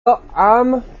Well,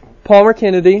 I'm Palmer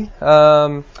Kennedy.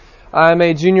 I'm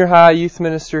a junior high youth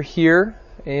minister here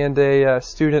and a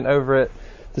student over at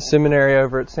the seminary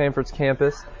over at Sanford's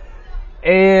campus.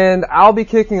 And I'll be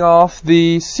kicking off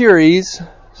the series,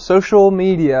 Social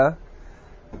Media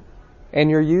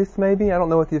and Your Youth, maybe? I don't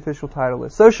know what the official title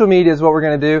is. Social Media is what we're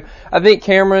going to do. I think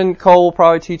Cameron Cole will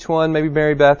probably teach one, maybe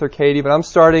Mary Beth or Katie, but I'm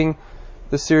starting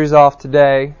the series off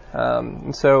today.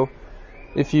 And so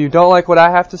if you don't like what I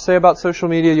have to say about social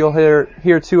media, you'll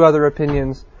hear two other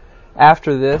opinions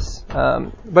after this.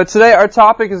 But today our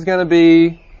topic is going to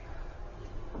be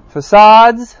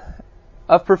facades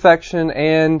of perfection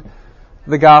and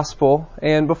the gospel.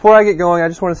 And before I get going, I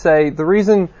just want to say the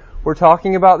reason we're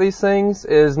talking about these things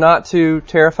is not to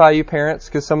terrify you parents,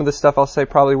 because some of the stuff I'll say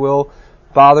probably will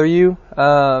bother you.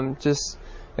 Just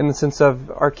in the sense of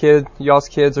y'all's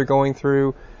kids are going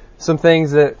through some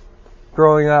things that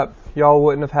growing up y'all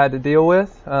wouldn't have had to deal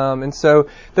with. And so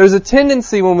there's a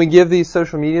tendency when we give these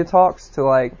social media talks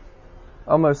to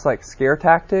almost like scare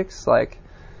tactics, burn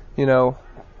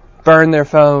their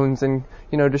phones and,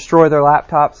 destroy their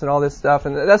laptops and all this stuff.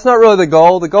 And that's not really the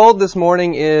goal. The goal this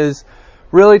morning is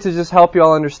really to just help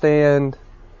y'all understand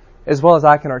as well as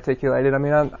I can articulate it. I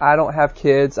mean, I don't have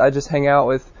kids. I just hang out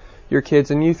with your kids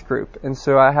in youth group. And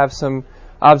so I have some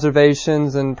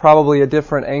observations and probably a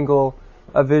different angle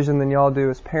of vision than y'all do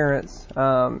as parents.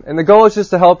 And the goal is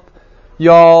just to help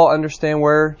y'all understand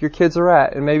where your kids are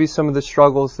at and maybe some of the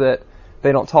struggles that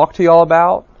they don't talk to y'all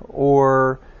about,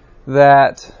 or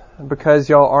that because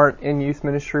y'all aren't in youth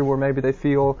ministry where maybe they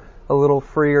feel a little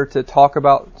freer to talk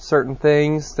about certain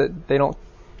things that they don't,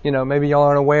 maybe y'all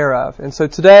aren't aware of. And so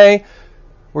today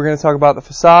we're going to talk about the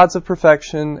facades of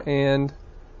perfection and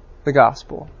the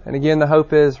gospel. And again, the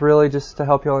hope is really just to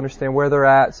help y'all understand where they're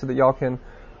at so that y'all can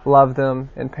love them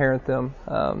and parent them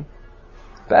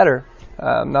better.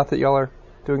 Not that y'all are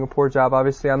doing a poor job.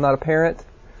 Obviously, I'm not a parent.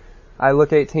 I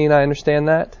look 18. I understand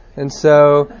that. And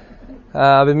so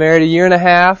I've been married a year and a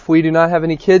half. We do not have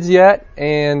any kids yet.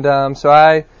 And so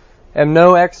I am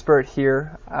no expert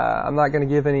here. I'm not going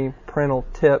to give any parental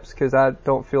tips because I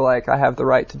don't feel like I have the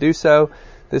right to do so.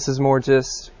 This is more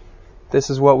just, this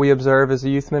is what we observe as a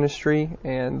youth ministry.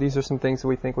 And these are some things that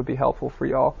we think would be helpful for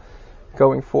y'all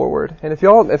going forward. And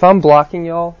if I'm blocking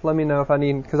y'all, let me know if I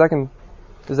need, because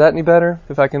is that any better?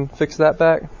 If I can fix that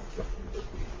back?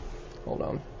 Hold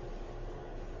on.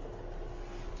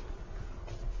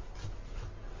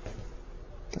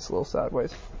 It's a little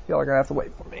sideways. Y'all are going to have to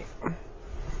wait for me.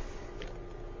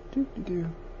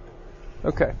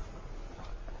 Okay.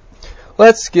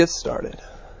 Let's get started.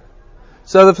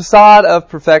 So the facade of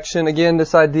perfection, again,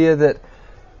 this idea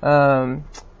that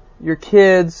your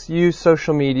kids use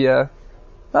social media.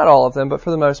 Not all of them, but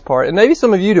for the most part. And maybe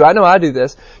some of you do. I know I do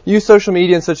this. Use social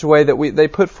media in such a way that they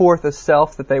put forth a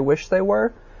self that they wish they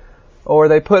were. Or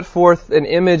they put forth an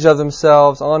image of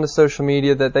themselves onto social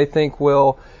media that they think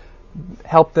will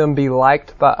help them be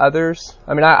liked by others.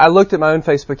 I mean, I looked at my own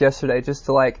Facebook yesterday just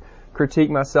to critique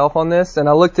myself on this. And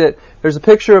I looked at, there's a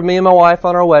picture of me and my wife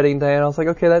on our wedding day. And I was like,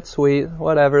 okay, that's sweet.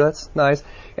 Whatever, that's nice.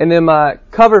 And then my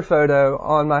cover photo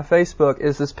on my Facebook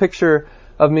is this picture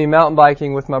of me mountain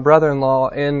biking with my brother-in-law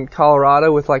in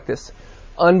Colorado with this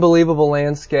unbelievable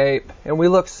landscape, and we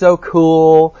look so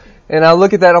cool. And I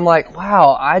look at that, I'm like,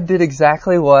 wow, I did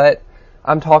exactly what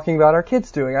I'm talking about our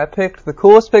kids doing. I picked the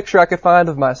coolest picture I could find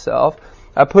of myself.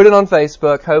 I put it on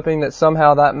Facebook, hoping that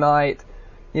somehow that might,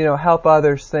 help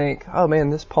others think, oh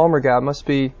man, this Palmer guy must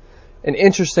be an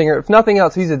interesting, or if nothing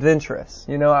else, he's adventurous.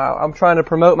 I'm trying to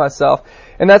promote myself,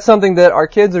 and that's something that our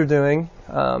kids are doing.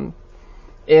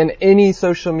 In any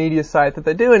social media site that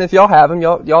they do. And if y'all have them,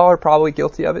 y'all are probably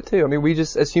guilty of it too. I mean, we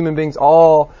just, as human beings,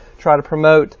 all try to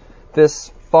promote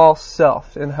this false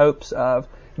self in hopes of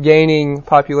gaining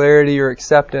popularity or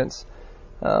acceptance.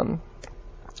 So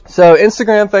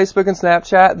Instagram, Facebook, and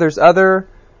Snapchat, there's other,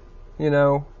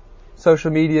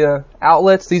 social media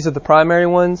outlets. These are the primary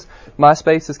ones.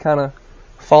 MySpace has kind of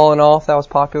fallen off. That was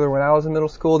popular when I was in middle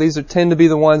school. These tend to be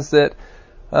the ones that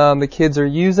the kids are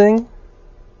using.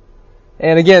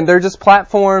 And again, they're just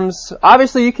platforms.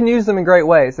 Obviously, you can use them in great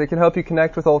ways. They can help you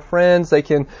connect with old friends. They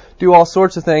can do all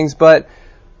sorts of things. But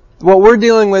what we're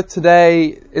dealing with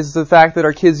today is the fact that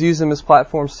our kids use them as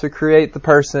platforms to create the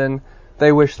person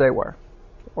they wish they were,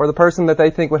 or the person that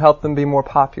they think would help them be more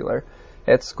popular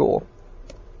at school.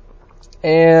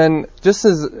 And just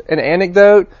as an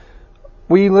anecdote,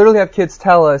 we literally have kids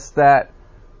tell us that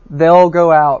they'll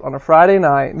go out on a Friday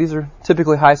night. These are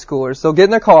typically high schoolers. They'll get in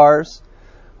their cars.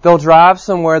 They'll drive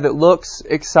somewhere that looks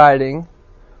exciting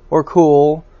or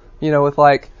cool, with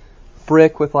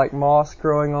brick with moss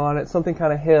growing on it, something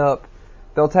kind of hip.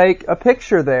 they'll take a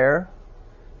picture there,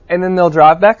 and then they'll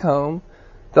drive back home.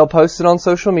 They'll post it on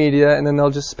social media, and then they'll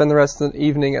just spend the rest of the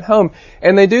evening at home.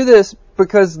 And they do this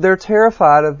because they're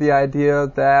terrified of the idea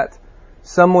that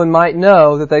someone might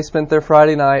know that they spent their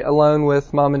Friday night alone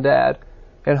with mom and dad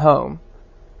at home.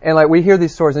 And like, we hear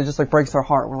these stories and it just like breaks our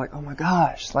heart. We're like, oh my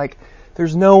gosh, like,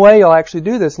 there's no way you'll actually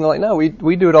do this. And they're like, no,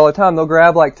 we do it all the time. They'll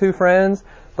grab like 2 friends,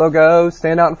 they'll go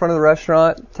stand out in front of the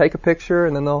restaurant, take a picture,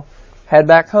 and then they'll head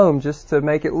back home just to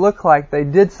make it look like they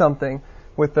did something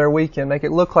with their weekend, make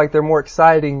it look like they're more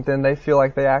exciting than they feel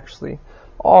like they actually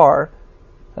are.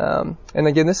 And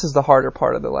again, this is the harder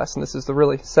part of the lesson. This is the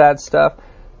really sad stuff.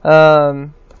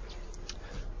 Photo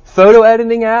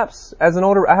editing apps.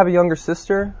 I have a younger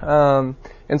sister,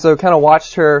 and so kind of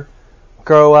watched her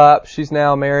grow up. She's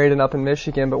now married and up in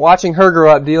Michigan, but watching her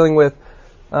grow up dealing with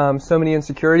so many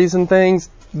insecurities and things,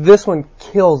 this one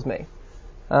kills me.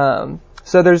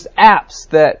 So there's apps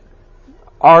that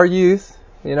our youth,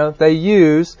 they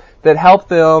use that help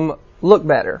them look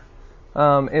better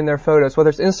in their photos, whether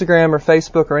it's Instagram or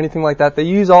Facebook or anything like that. They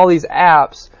use all these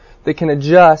apps that can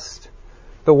adjust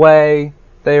the way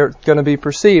they are going to be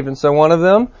perceived. And so one of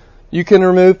them, you can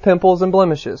remove pimples and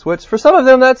blemishes, which for some of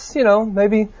them that's,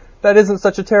 maybe that isn't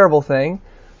such a terrible thing.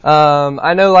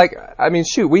 I know,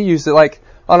 we used it like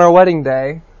on our wedding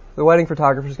day. The wedding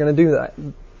photographer is going to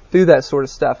do that sort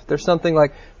of stuff. If there's something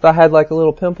like, if I had like a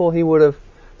little pimple, he would have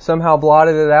somehow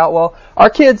blotted it out. Well, our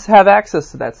kids have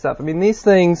access to that stuff. I mean, these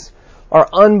things are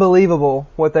unbelievable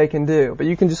what they can do. But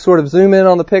you can just sort of zoom in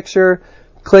on the picture,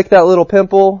 click that little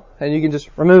pimple, and you can just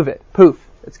remove it. Poof,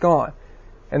 it's gone.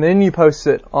 And then you post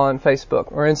it on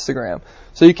Facebook or Instagram.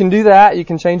 So you can do that. You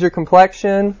can change your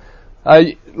complexion.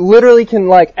 You literally can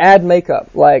like add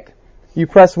makeup. Like you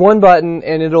press one button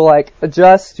and it'll like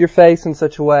adjust your face in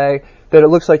such a way that it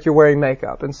looks like you're wearing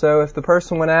makeup. And so if the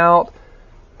person went out,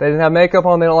 they didn't have makeup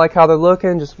on, they don't like how they're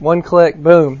looking, just one click,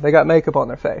 boom, they got makeup on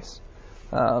their face.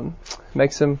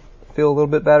 Makes them feel a little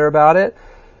bit better about it.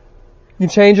 You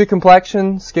change your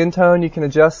complexion, skin tone. You can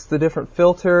adjust the different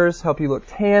filters, help you look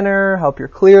tanner, help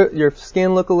your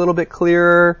skin look a little bit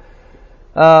clearer.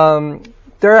 There are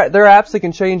apps that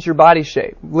can change your body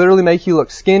shape, literally make you look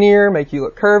skinnier, make you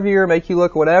look curvier, make you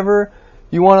look whatever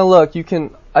you want to look. You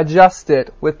can adjust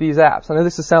it with these apps. I know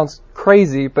this sounds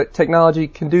crazy, but technology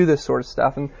can do this sort of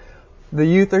stuff, and the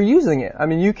youth are using it. I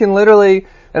mean, you can literally,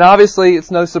 and obviously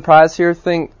it's no surprise here,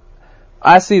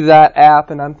 I see that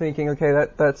app and I'm thinking, okay,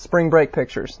 that's spring break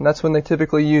pictures, and that's when they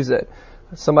typically use it.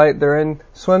 They're in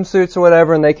swimsuits or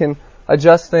whatever, and they can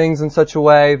adjust things in such a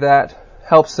way that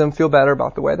helps them feel better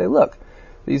about the way they look.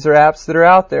 These are apps that are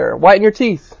out there. Whiten your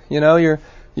teeth. You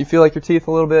feel like your teeth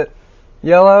a little bit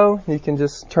yellow, you can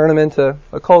just turn them into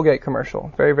a Colgate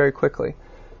commercial very, very quickly.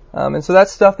 And so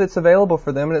that's stuff that's available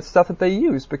for them, and it's stuff that they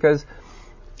use because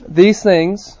these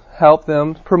things help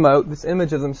them promote this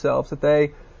image of themselves that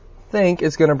they think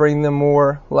is going to bring them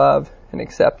more love and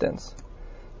acceptance.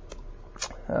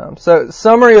 So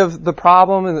summary of the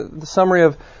problem and the summary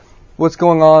of what's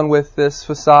going on with this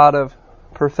facade of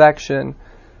perfection.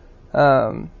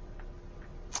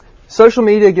 Social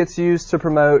media gets used to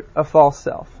promote a false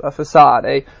self, a facade,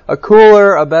 a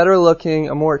cooler, a better looking,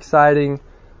 a more exciting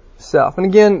self. And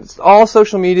again, all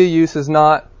social media use is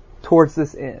not towards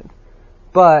this end.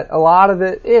 But a lot of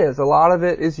it is. A lot of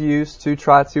it is used to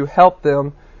try to help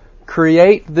them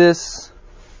create this,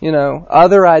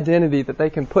 other identity that they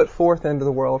can put forth into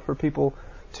the world for people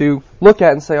to look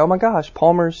at and say, oh my gosh,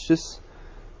 Palmer's just,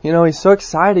 he's so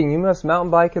exciting. He must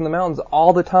mountain bike in the mountains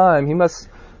all the time. He must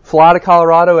fly to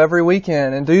Colorado every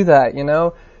weekend and do that,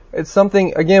 It's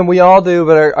something, again, we all do,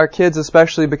 but our kids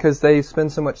especially, because they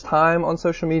spend so much time on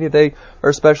social media, they are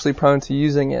especially prone to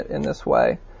using it in this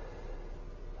way.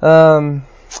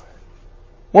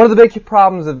 One of the big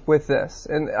problems with this,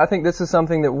 and I think this is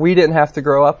something that we didn't have to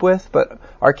grow up with, but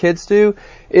our kids do,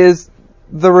 is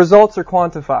the results are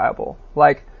quantifiable.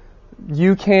 Like,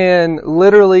 you can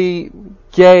literally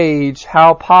gauge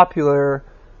how popular,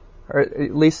 or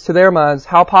at least to their minds,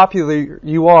 how popular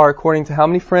you are according to how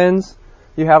many friends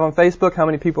you have on Facebook, how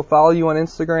many people follow you on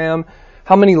Instagram,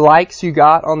 how many likes you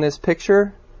got on this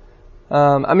picture.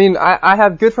 I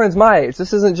have good friends my age.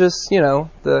 This isn't just,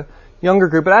 the younger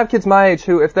group, but I have kids my age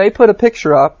who, if they put a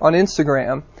picture up on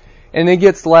Instagram and it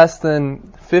gets less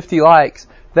than 50 likes,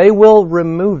 they will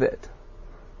remove it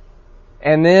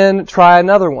and then try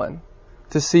another one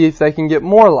to see if they can get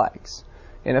more likes.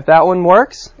 And if that one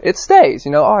works, it stays. I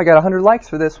got 100 likes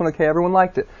for this one. Okay, everyone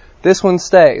liked it. This one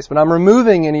stays. But I'm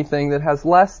removing anything that has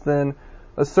less than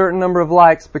a certain number of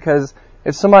likes, because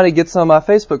if somebody gets on my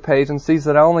Facebook page and sees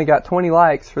that I only got 20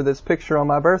 likes for this picture on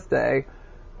my birthday,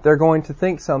 they're going to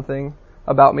think something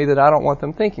about me that I don't want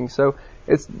them thinking. So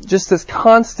it's just this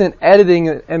constant editing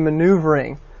and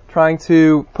maneuvering, trying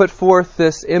to put forth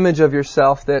this image of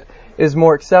yourself that is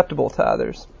more acceptable to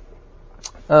others.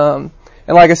 And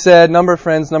like I said, number of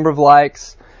friends, number of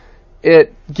likes,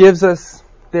 it gives us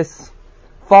this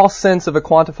false sense of a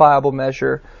quantifiable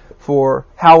measure for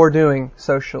how we're doing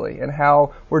socially and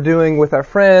how we're doing with our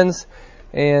friends,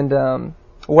 and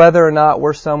whether or not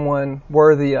we're someone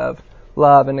worthy of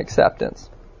love and acceptance.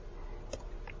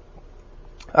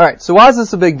 Alright, so why is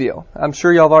this a big deal? I'm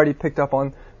sure y'all have already picked up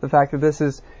on the fact that this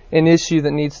is an issue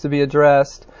that needs to be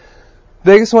addressed.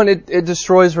 Biggest one, it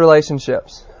destroys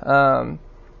relationships.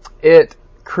 It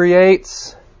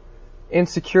creates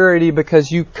insecurity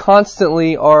because you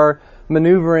constantly are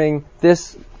maneuvering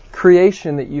this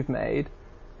creation that you've made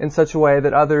in such a way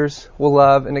that others will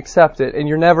love and accept it, and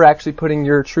you're never actually putting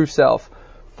your true self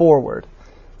forward.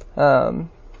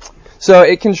 So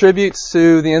it contributes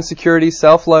to the insecurity,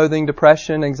 self-loathing,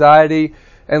 depression, anxiety,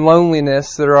 and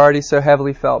loneliness that are already so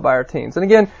heavily felt by our teens. And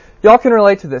again, y'all can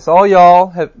relate to this. All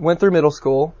y'all went through middle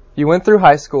school, you went through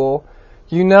high school,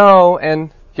 you know,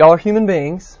 and y'all are human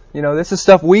beings. You know, this is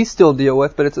stuff we still deal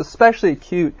with, but it's especially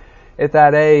acute at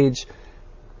that age.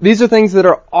 These are things that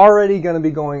are already going to be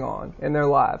going on in their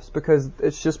lives because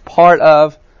it's just part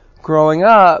of growing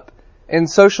up. And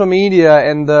social media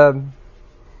and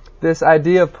this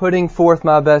idea of putting forth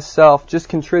my best self just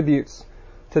contributes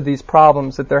to these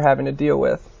problems that they're having to deal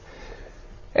with.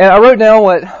 And I wrote down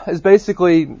what is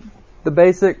basically the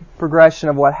basic progression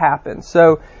of what happens.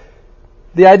 So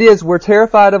the idea is we're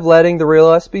terrified of letting the real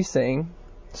us be seen,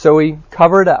 so we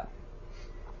cover it up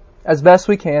as best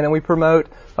we can and we promote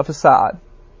a facade.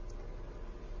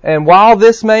 And while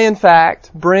this may in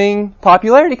fact bring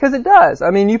popularity, because it does,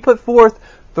 I mean, you put forth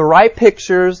the right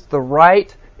pictures, the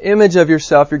right image of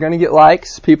yourself, you're going to get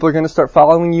likes, people are going to start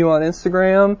following you on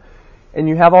Instagram, and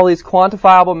you have all these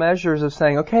quantifiable measures of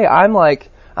saying, okay,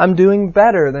 I'm doing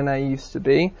better than I used to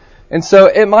be. And so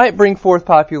it might bring forth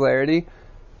popularity,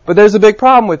 but there's a big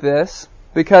problem with this,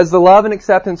 because the love and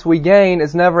acceptance we gain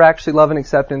is never actually love and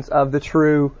acceptance of the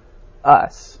true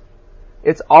us.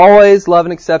 It's always love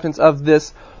and acceptance of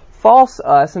this false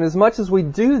us, and as much as we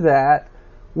do that,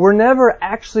 we're never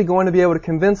actually going to be able to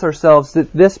convince ourselves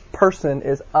that this person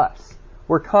is us.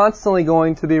 We're constantly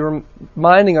going to be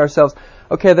reminding ourselves,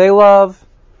 okay, they love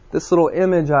this little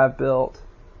image I've built,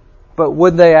 but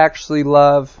would they actually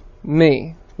love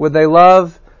me? Would they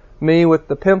love me with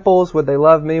the pimples? Would they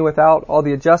love me without all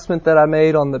the adjustment that I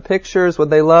made on the pictures? Would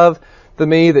they love the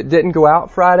me that didn't go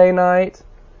out Friday night?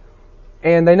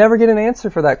 And they never get an answer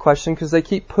for that question because they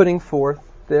keep putting forth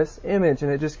this image,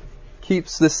 and it just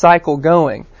keeps this cycle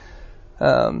going.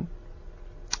 And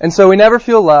so we never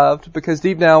feel loved because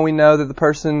deep down we know that the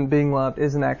person being loved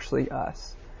isn't actually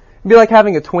us. It'd be like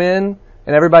having a twin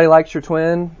and everybody likes your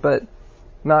twin, but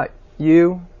not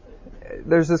you.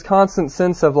 There's this constant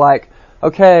sense of like,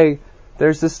 okay,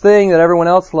 there's this thing that everyone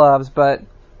else loves, but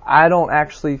I don't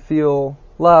actually feel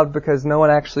loved because no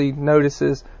one actually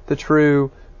notices the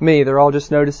true me. They're all just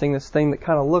noticing this thing that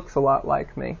kind of looks a lot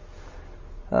like me.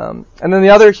 And then the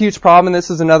other huge problem, and this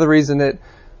is another reason it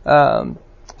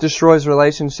destroys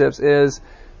relationships, is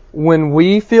when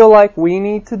we feel like we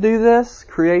need to do this,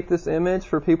 create this image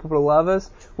for people to love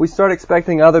us, we start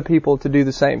expecting other people to do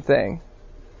the same thing.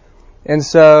 And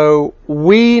so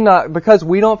because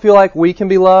we don't feel like we can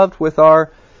be loved with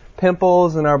our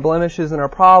pimples and our blemishes and our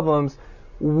problems,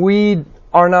 we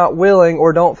are not willing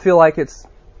or don't feel like it's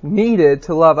needed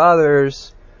to love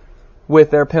others with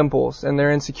their pimples and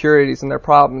their insecurities and their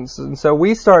problems. And so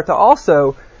we start to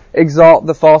also exalt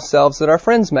the false selves that our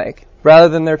friends make rather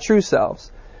than their true selves.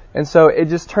 And so it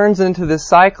just turns into this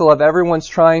cycle of everyone's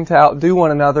trying to outdo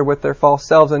one another with their false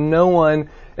selves, and no one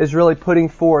is really putting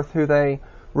forth who they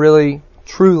really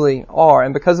truly are.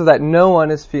 And because of that, no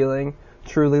one is feeling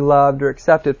truly loved or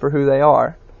accepted for who they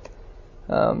are.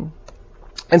 And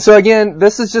so again,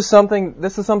 this is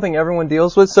something everyone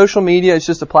deals with. Social media is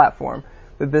just a platform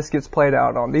that this gets played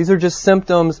out on. These are just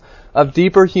symptoms of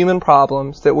deeper human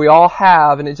problems that we all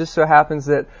have, and it just so happens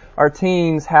that our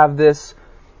teens have this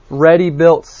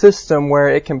ready-built system where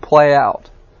it can play out.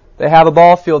 They have a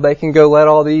ball field, they can go let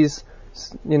all these,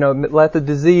 let the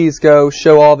disease go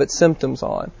show all of its symptoms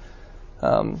on.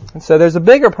 And so there's a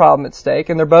bigger problem at stake,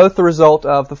 and they're both the result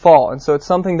of the fall. And so it's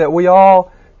something that we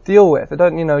all deal with. It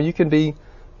doesn't, you can be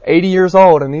 80 years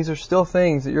old, and these are still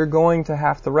things that you're going to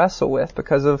have to wrestle with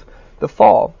because of the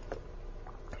fall.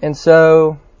 And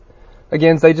so,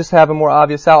 again, they just have a more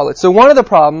obvious outlet. So one of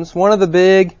the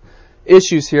big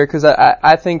issues here, because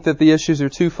I think that the issues are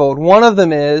twofold. One of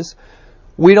them is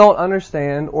we don't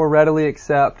understand or readily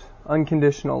accept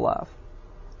unconditional love.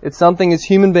 It's something as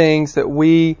human beings that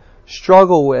we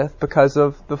struggle with because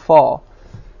of the fall.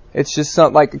 It's just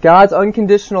something like God's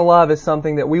unconditional love is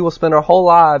something that we will spend our whole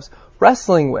lives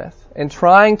wrestling with and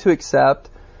trying to accept,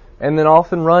 and then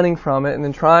often running from it and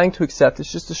then trying to accept.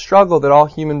 It's just a struggle that all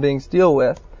human beings deal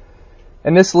with.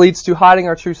 And this leads to hiding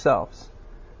our true selves.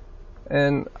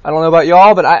 And I don't know about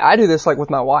y'all, but I do this like with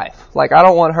my wife. Like I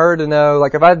don't want her to know,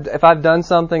 like if I've done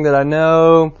something that I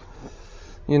know,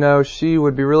 she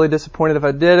would be really disappointed if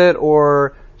I did it,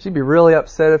 or she'd be really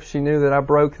upset if she knew that I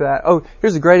broke that. Oh,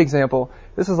 here's a great example.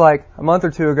 This was like a month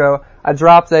or two ago. I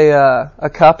dropped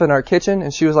a cup in our kitchen,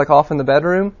 and she was like off in the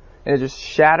bedroom, and it just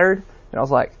shattered. And I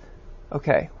was like,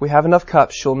 okay, we have enough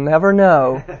cups. She'll never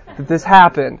know that this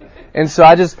happened. And so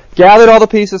I just gathered all the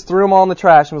pieces, threw them all in the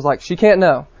trash, and was like, she can't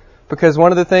know. Because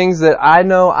one of the things that I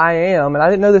know I am, and I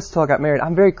didn't know this until I got married,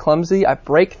 I'm very clumsy. I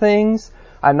break things.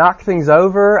 I knock things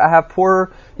over. I have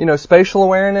poor, spatial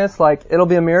awareness. Like, it'll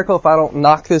be a miracle if I don't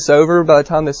knock this over by the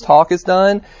time this talk is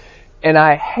done. And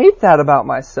I hate that about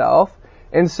myself.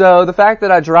 And so the fact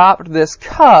that I dropped this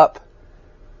cup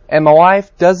and my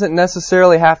wife doesn't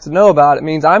necessarily have to know about it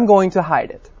means I'm going to hide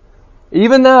it.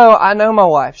 Even though I know my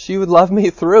wife, she would love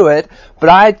me through it, but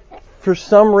I, for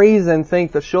some reason,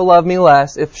 think that she'll love me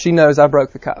less if she knows I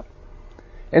broke the cup.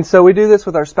 And so we do this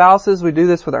with our spouses, we do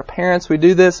this with our parents, we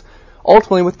do this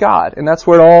ultimately with God, and that's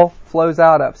where it all flows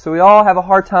out of. So we all have a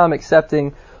hard time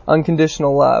accepting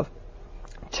unconditional love.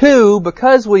 2,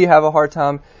 because we have a hard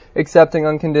time accepting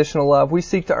unconditional love, we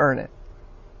seek to earn it.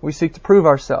 We seek to prove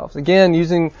ourselves. Again,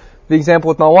 using the example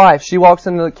with my wife, she walks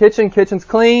into the kitchen's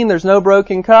clean, there's no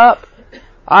broken cup.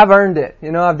 I've earned it.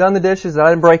 I've done the dishes, I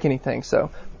didn't break anything. So,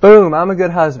 boom, I'm a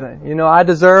good husband. I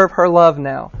deserve her love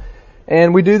now.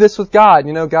 And we do this with God.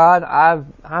 God,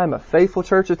 I'm a faithful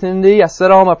church attendee. I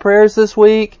said all my prayers this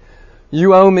week.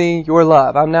 You owe me your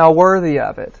love. I'm now worthy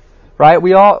of it. Right?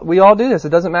 We all do this. It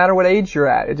doesn't matter what age you're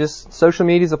at. Social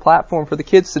media is a platform for the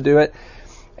kids to do it.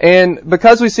 And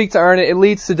because we seek to earn it, it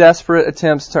leads to desperate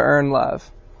attempts to earn love.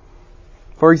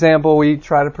 For example, we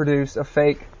try to produce a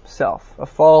fake self, a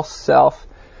false self.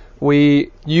 We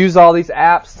use all these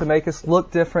apps to make us look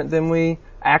different than we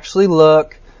actually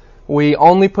look. We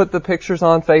only put the pictures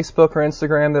on Facebook or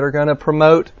Instagram that are going to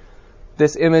promote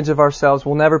this image of ourselves.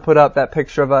 We'll never put up that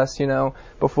picture of us,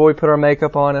 before we put our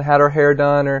makeup on and had our hair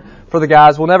done. Or for the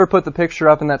guys, we'll never put the picture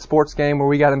up in that sports game where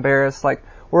we got embarrassed. Like,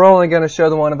 we're only going to show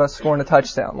the one of us scoring a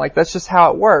touchdown. Like, that's just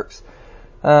how it works.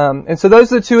 And so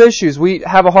those are the 2 issues. We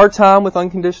have a hard time with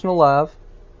unconditional love.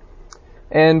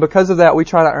 And because of that, we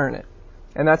try to earn it.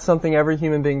 And that's something every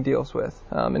human being deals with.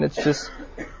 And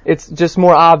it's just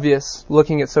more obvious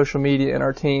looking at social media in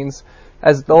our teens.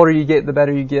 As the older you get, the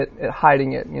better you get at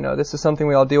hiding it. This is something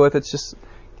we all deal with. It's just,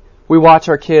 we watch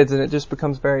our kids and it just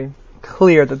becomes very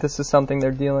clear that this is something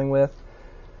they're dealing with.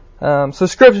 So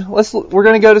Scripture, we're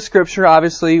going to go to Scripture.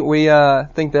 Obviously, we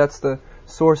think that's the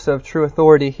source of true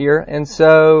authority here. And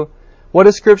so, what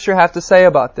does Scripture have to say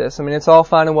about this? I mean, it's all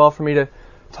fine and well for me to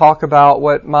talk about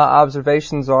what my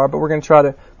observations are, but we're going to try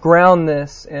to ground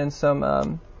this in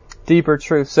some deeper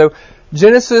truth. So,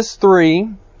 Genesis 3,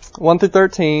 1 through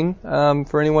 13,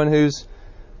 for anyone who's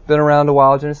been around a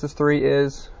while, Genesis 3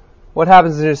 is, what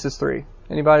happens in Genesis 3?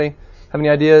 Anybody have any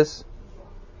ideas?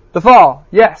 The fall.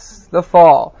 Yes, the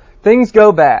fall. Things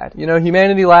go bad.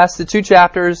 Humanity lasted 2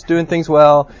 chapters doing things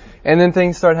well, and then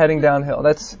things start heading downhill.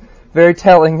 That's very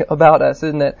telling about us,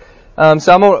 isn't it?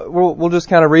 So we'll just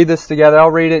kind of read this together.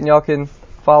 I'll read it, and y'all can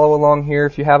follow along here.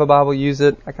 If you have a Bible, use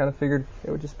it. I kind of figured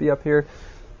it would just be up here.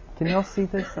 Can y'all see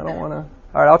this? I don't want to.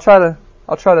 All right,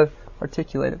 I'll try to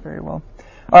articulate it very well.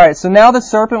 All right. So now the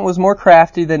serpent was more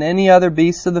crafty than any other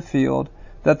beast of the field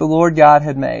that the Lord God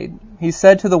had made. He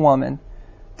said to the woman,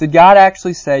 "Did God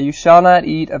actually say, 'You shall not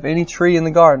eat of any tree in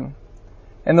the garden'?"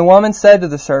 And the woman said to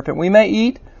the serpent, "We may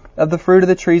eat of the fruit of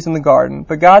the trees in the garden,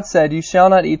 but God said, 'You shall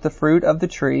not eat the fruit of the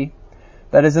tree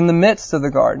that is in the midst of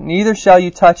the garden, neither shall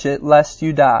you touch it, lest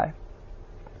you die.'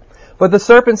 But the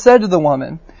serpent said to the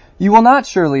woman, 'You will not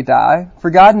surely die, for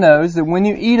God knows that when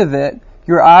you eat of it,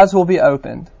 your eyes will be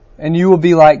opened, and you will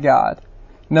be like God,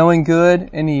 knowing good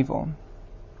and evil.'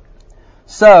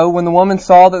 So when the woman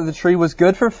saw that the tree was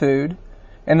good for food,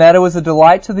 and that it was a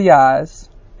delight to the eyes,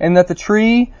 and that the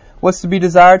tree was to be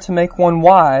desired to make one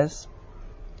wise,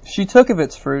 she took of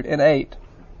its fruit and ate.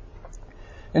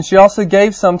 And she also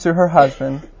gave some to her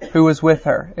husband, who was with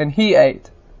her, and he ate.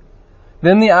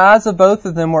 Then the eyes of both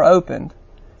of them were opened,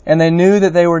 and they knew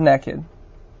that they were naked.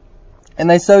 And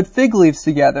they sewed fig leaves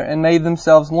together, and made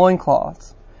themselves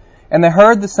loincloths. And they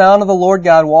heard the sound of the Lord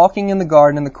God walking in the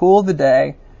garden in the cool of the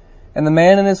day, and the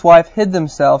man and his wife hid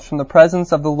themselves from the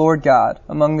presence of the Lord God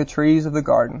among the trees of the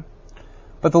garden.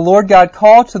 But the Lord God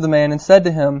called to the man and said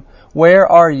to him, "Where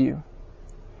are you?"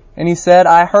 And he said,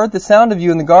 "I heard the sound of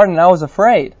you in the garden, and I was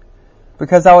afraid,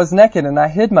 because I was naked and I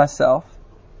hid myself."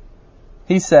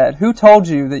 He said, "Who told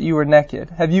you that you were naked?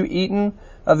 Have you eaten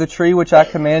of the tree which I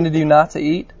commanded you not to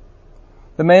eat?"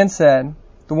 The man said,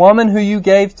 "The woman who you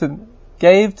gave to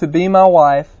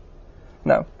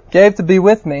be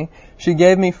with me, she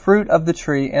gave me fruit of the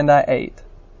tree, and I ate."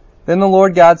 Then the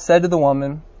Lord God said to the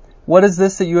woman, "What is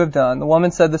this that you have done?" The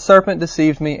woman said, "The serpent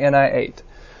deceived me, and I ate."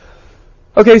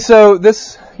 Okay, so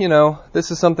this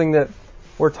is something that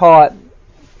we're taught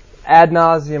ad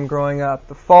nauseum growing up.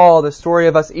 The fall, the story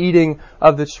of us eating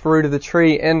of the fruit of the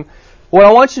tree. And what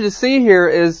I want you to see here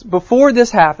is, before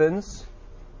this happens,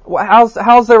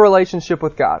 how's their relationship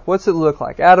with God? What's it look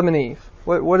like? Adam and Eve.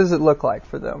 What does it look like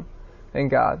for them and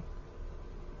God?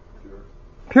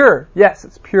 Pure. Yes,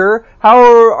 it's pure.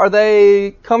 How are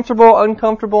they comfortable,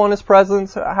 uncomfortable in His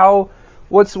presence?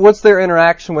 What's their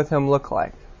interaction with Him look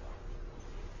like?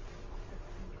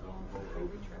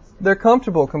 They're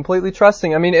comfortable, completely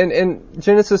trusting. I mean, in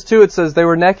Genesis 2 it says they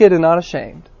were naked and not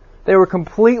ashamed. They were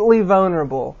completely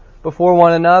vulnerable before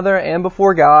one another and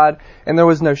before God, and there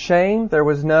was no shame. There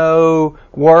was no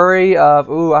worry of,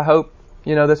 I hope,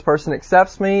 this person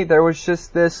accepts me. There was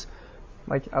just this,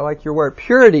 I like your word,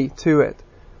 purity to it.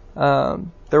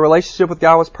 Their relationship with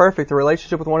God was perfect. The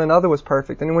relationship with one another was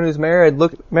perfect. Anyone who's married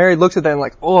looks at that and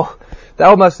like,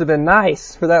 that must have been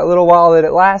nice for that little while that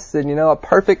it lasted. A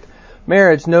perfect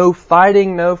marriage. No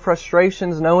fighting, no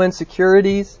frustrations, no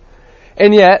insecurities.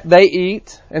 And yet they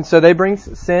eat, and so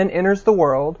sin enters the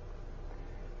world.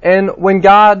 And when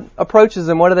God approaches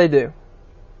them, what do?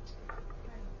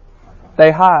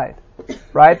 They hide.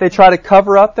 Right? They try to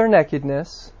cover up their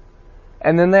nakedness,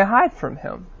 and then they hide from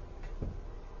Him.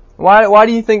 Why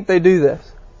do you think they do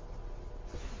this?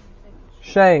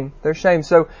 Shame. They're ashamed.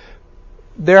 So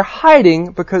they're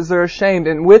hiding because they're ashamed.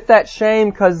 And with that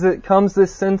shame comes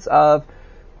this sense of,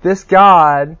 this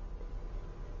God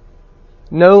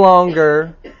no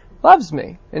longer loves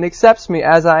me and accepts me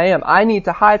as I am. I need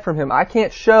to hide from Him. I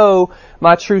can't show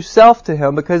my true self to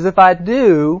Him, because if I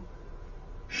do,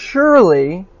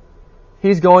 surely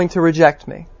He's going to reject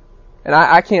me. And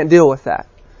I can't deal with that.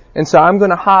 And so I'm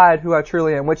going to hide who I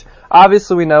truly am, which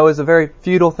obviously we know is a very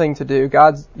futile thing to do.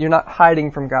 You're not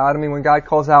hiding from God. I mean, when God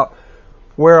calls out,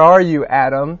 "Where are you,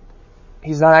 Adam?"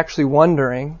 He's not actually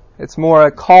wondering. It's more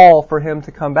a call for him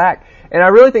to come back. And I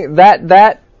really think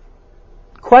that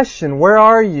question, "Where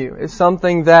are you?" is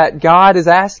something that God is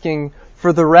asking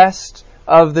for the rest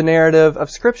of the narrative of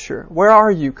Scripture. Where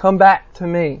are you? Come back to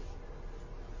me.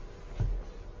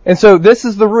 And so this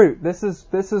is the root. This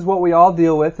is what we all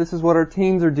deal with. This is what our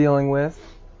teens are dealing with.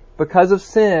 Because of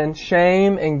sin,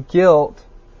 shame and guilt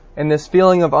and this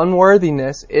feeling of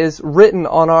unworthiness is written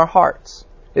on our hearts.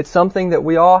 It's something that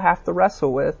we all have to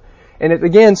wrestle with. And it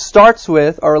again starts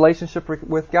with our relationship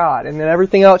with God, and then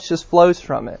everything else just flows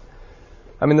from it.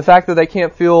 I mean, the fact that they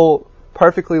can't feel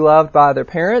perfectly loved by their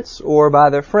parents or by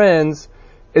their friends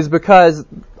is because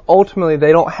ultimately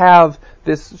they don't have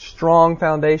this strong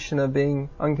foundation of being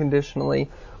unconditionally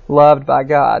loved by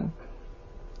God.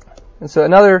 And so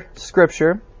another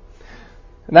scripture,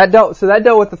 and that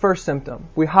dealt with the first symptom.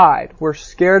 We hide. We're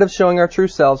scared of showing our true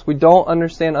selves. We don't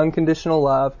understand unconditional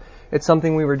love. It's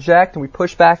something we reject and we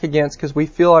push back against because we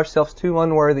feel ourselves too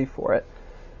unworthy for it.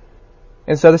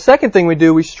 And so the second thing we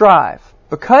do, we strive.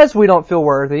 Because we don't feel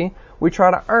worthy, we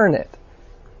try to earn it.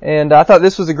 And I thought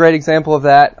this was a great example of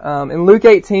that. In Luke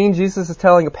 18, Jesus is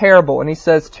telling a parable, and He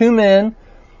says, 2 men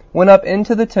went up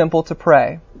into the temple to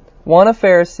pray, one a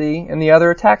Pharisee and the other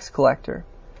a tax collector.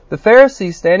 The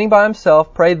Pharisee, standing by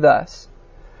himself, prayed thus,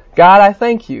 "God, I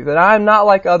thank you that I am not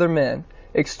like other men,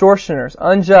 extortioners,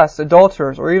 unjust,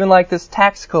 adulterers, or even like this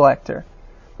tax collector.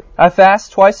 I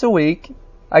fast twice a week.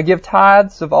 I give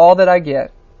tithes of all that I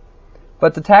get."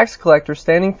 But the tax collector,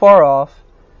 standing far off,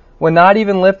 would not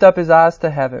even lift up his eyes to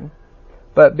heaven,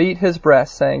 but beat his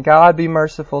breast, saying, "God, be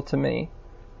merciful to me,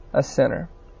 a sinner."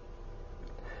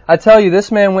 I tell you,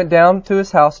 this man went down to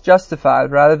his house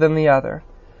justified rather than the other.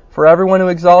 For everyone who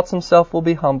exalts himself will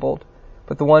be humbled,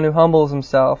 but the one who humbles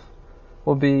himself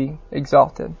will be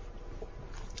exalted.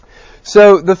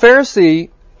 So the Pharisee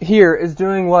here is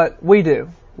doing what we do,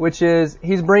 which is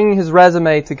he's bringing his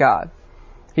resume to God.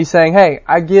 He's saying, "Hey,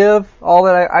 I give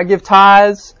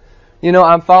tithes.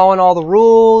 I'm following all the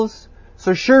rules.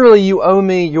 So surely you owe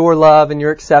me your love and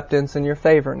your acceptance and your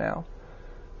favor now.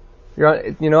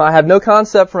 I have no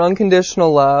concept for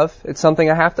unconditional love. It's something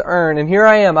I have to earn. And here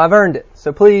I am. I've earned it.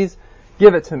 So please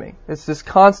give it to me." It's this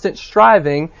constant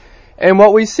striving. And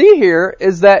what we see here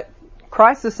is that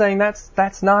Christ is saying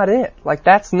that's not it.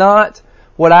 That's not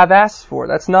what I've asked for.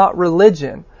 That's not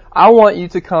religion. I want you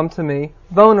to come to me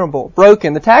vulnerable,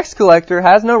 broken. The tax collector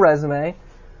has no resume.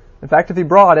 In fact, if he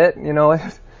brought it,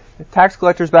 if tax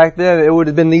collectors back then, it would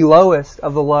have been the lowest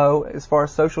of the low as far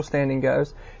as social standing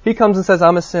goes. He comes and says,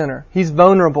 I'm a sinner. He's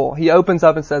vulnerable. He opens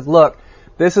up and says, look,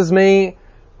 this is me.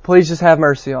 Please just have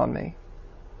mercy on me.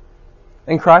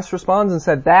 And Christ responds and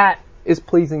said, that is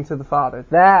pleasing to the Father.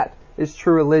 That is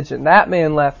true religion. That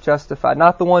man left justified,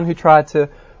 not the one who tried to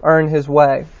earn his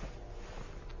way.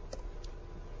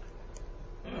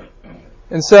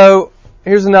 And so,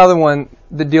 here's another one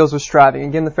that deals with striving.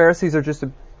 Again, the Pharisees are just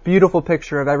a beautiful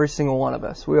picture of every single one of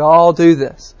us. We all do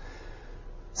this.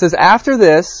 It says, after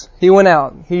this, he went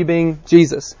out, he being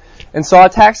Jesus, and saw a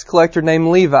tax collector named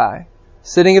Levi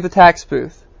sitting at the tax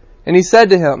booth. And he said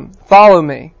to him, follow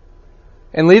me.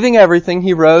 And leaving everything,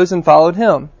 he rose and followed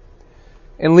him.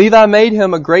 And Levi made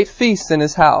him a great feast in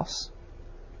his house.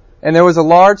 And there was a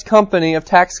large company of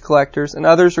tax collectors and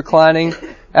others reclining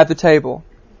at the table.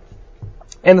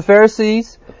 And the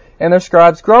Pharisees and their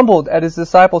scribes grumbled at his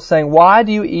disciples, saying, why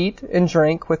do you eat and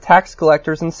drink with tax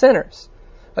collectors and sinners?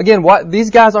 Again,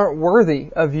 these guys aren't worthy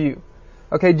of you.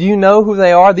 Okay, do you know who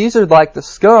they are? These are like the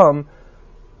scum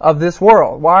of this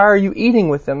world. Why are you eating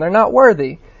with them? They're not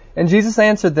worthy. And Jesus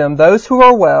answered them, those who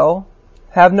are well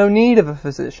have no need of a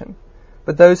physician,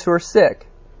 but those who are sick.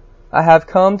 I have not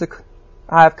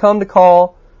come to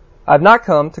call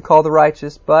the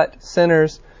righteous, but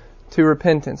sinners to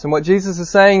repentance. And what Jesus is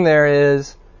saying there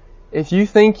is, if you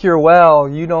think you're well,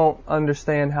 you don't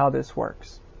understand how this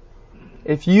works.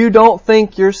 If you don't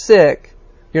think you're sick,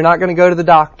 you're not going to go to the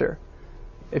doctor.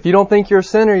 If you don't think you're a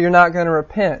sinner, you're not going to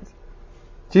repent.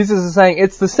 Jesus is saying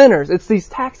it's the sinners, it's these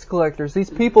tax collectors, these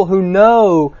people who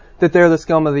know that they're the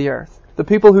scum of the earth, the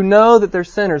people who know that they're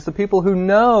sinners, the people who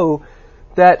know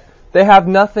that they have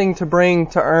nothing to bring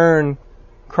to earn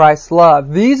Christ's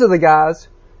love. These are the guys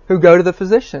who go to the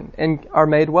physician and are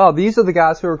made well. These are the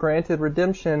guys who are granted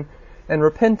redemption and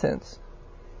repentance.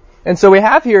 And so we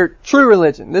have here true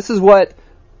religion. This is like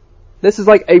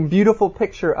a beautiful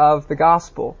picture of the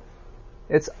gospel.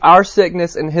 It's our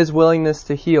sickness and His willingness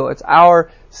to heal. It's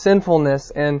our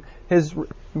sinfulness and His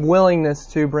willingness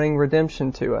to bring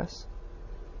redemption to us.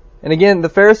 And again, the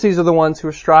Pharisees are the ones who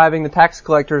are striving. The tax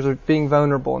collectors are being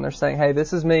vulnerable. And they're saying, hey,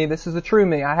 this is me. This is the true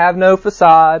me. I have no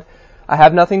facade. I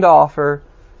have nothing to offer.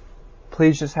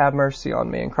 Please just have mercy on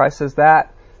me. And Christ says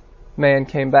that man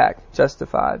came back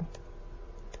justified.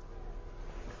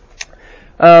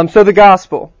 So the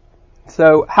gospel.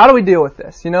 So how do we deal with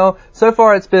this? So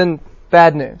far it's been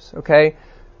bad news, okay?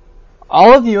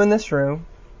 All of you in this room,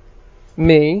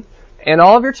 me, and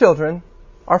all of your children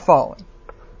are fallen.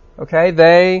 Okay?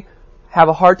 They have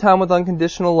a hard time with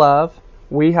unconditional love.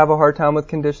 We have a hard time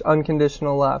with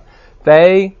unconditional love.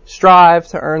 They strive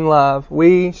to earn love.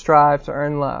 We strive to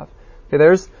earn love. Okay,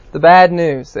 there's the bad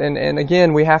news. And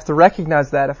again, we have to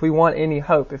recognize that if we want any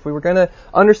hope. If we were going to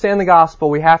understand the gospel,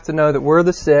 we have to know that we're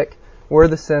the sick, we're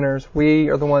the sinners, we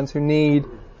are the ones who need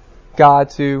God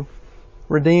to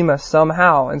redeem us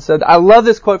somehow. And so I love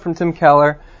this quote from Tim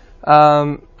Keller.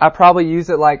 I probably use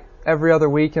it like every other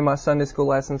week in my Sunday school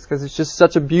lessons because it's just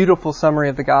such a beautiful summary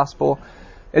of the gospel.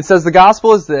 It says, the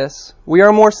gospel is this: we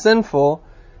are more sinful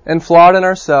and flawed in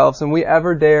ourselves than we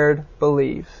ever dared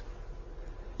believe.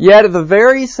 Yet at the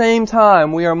very same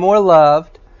time, we are more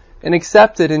loved and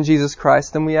accepted in Jesus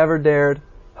Christ than we ever dared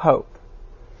hope.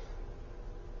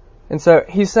 And so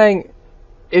he's saying,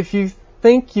 if you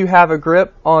think you have a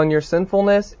grip on your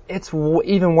sinfulness, it's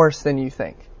even worse than you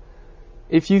think.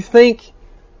 If you think,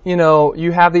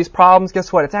 you have these problems,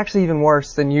 guess what? It's actually even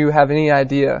worse than you have any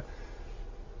idea.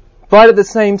 But at the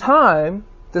same time,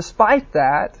 despite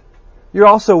that, you're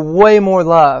also way more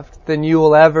loved than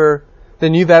you've ever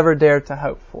dared to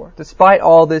hope for. Despite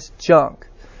all this junk,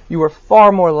 you are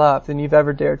far more loved than you've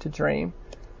ever dared to dream.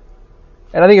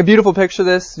 And I think a beautiful picture of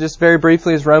this, just very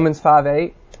briefly, is Romans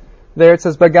 5:8. There it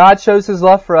says, but God shows His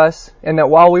love for us, and that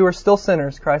while we were still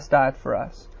sinners, Christ died for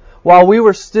us. While we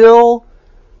were still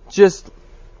just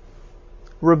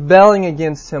rebelling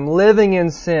against Him, living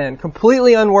in sin,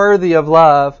 completely unworthy of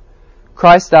love,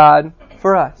 Christ died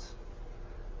for us.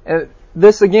 And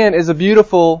this, again, is a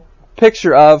beautiful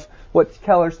picture of what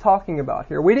Keller's talking about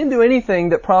here. We didn't do anything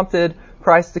that prompted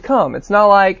Christ to come. It's not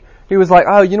like He was like,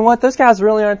 oh, you know what? Those guys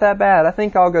really aren't that bad. I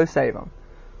think I'll go save them.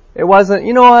 It wasn't,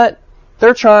 you know what?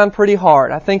 They're trying pretty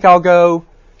hard. I think I'll go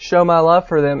show my love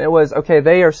for them. It was, okay,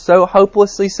 they are so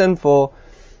hopelessly sinful,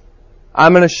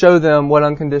 I'm going to show them what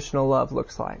unconditional love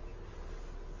looks like.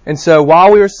 And so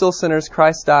while we were still sinners,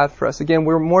 Christ died for us. Again,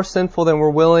 we're more sinful than we're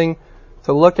willing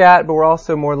to look at, but we're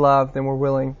also more loved than we're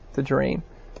willing to dream.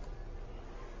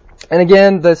 And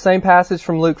again, the same passage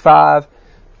from Luke 5,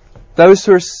 those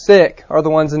who are sick are the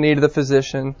ones in need of the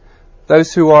physician.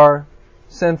 Those who are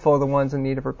sinful are the ones in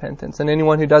need of repentance. And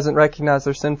anyone who doesn't recognize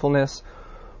their sinfulness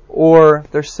or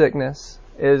their sickness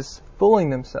is fooling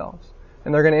themselves.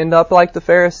 And they're going to end up like the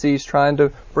Pharisees, trying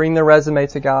to bring their resume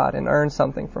to God and earn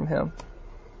something from Him.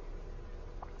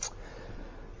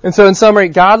 And so in summary,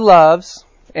 God loves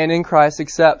and in Christ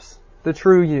accepts the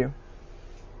true you,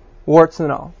 warts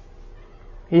and all.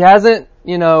 He hasn't,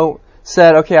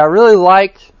 said, okay, I really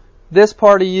like this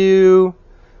part of you,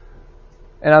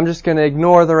 and I'm just going to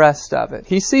ignore the rest of it.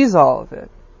 He sees all of it.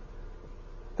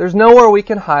 There's nowhere we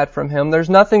can hide from Him. There's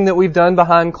nothing that we've done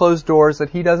behind closed doors that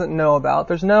He doesn't know about.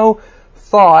 There's no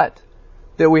thought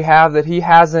that we have that He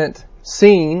hasn't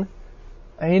seen,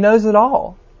 and He knows it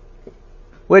all.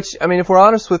 Which, if we're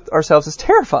honest with ourselves, is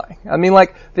terrifying.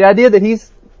 The idea that He's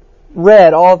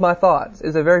read all of my thoughts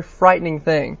is a very frightening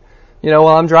thing. While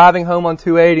I'm driving home on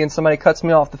 280 and somebody cuts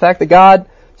me off, the fact that God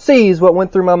sees what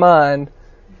went through my mind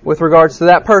with regards to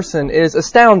that person is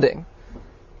astounding.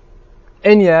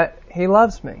 And yet, He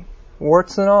loves me,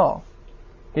 warts and all.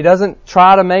 He doesn't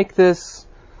try to make this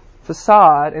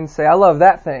facade and say, I love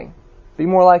that thing. Be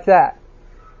more like that.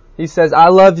 He says, I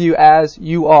love you as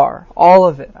you are. All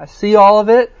of it. I see all of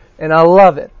it, and I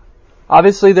love it.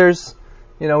 Obviously, there's,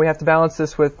 we have to balance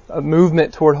this with a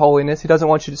movement toward holiness. He doesn't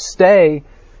want you to stay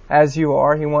as you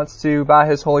are. He wants to, by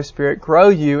His Holy Spirit, grow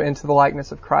you into the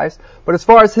likeness of Christ. But as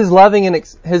far as His love and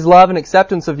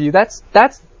acceptance of you, that's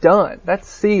done. That's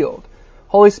sealed.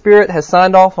 Holy Spirit has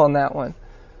signed off on that one.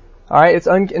 All right, it's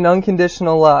an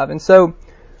unconditional love. And so,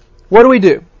 what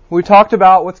do? We talked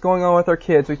about what's going on with our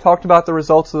kids. We talked about the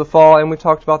results of the fall, and we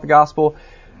talked about the gospel.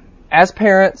 As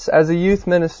parents, as a youth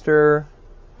minister,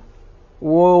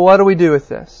 what do we do with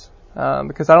this?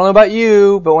 Because I don't know about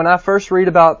you, but when I first read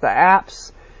about the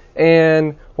apps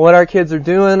and what our kids are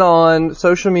doing on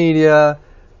social media,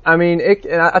 and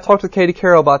I talked with Katie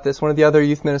Carroll about this, one of the other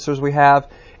youth ministers we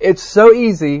have. It's so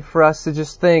easy for us to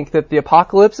just think that the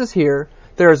apocalypse is here.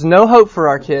 There is no hope for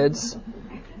our kids.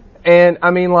 And,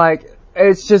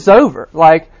 it's just over.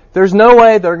 There's no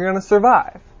way they're going to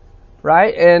survive.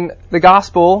 Right? And the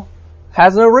gospel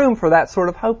has no room for that sort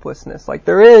of hopelessness.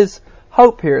 There is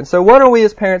hope here. And so what are we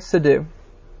as parents to do?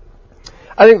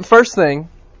 I think the first thing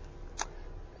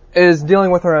is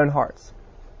dealing with our own hearts.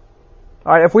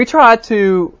 Alright, if we try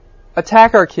to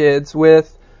attack our kids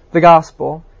with the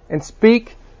gospel and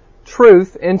speak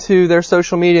truth into their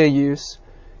social media use,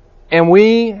 and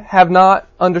we have not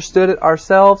understood it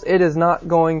ourselves, it is not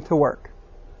going to work.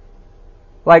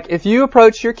 If you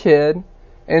approach your kid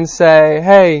and say,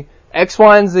 hey, X,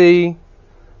 Y, and Z,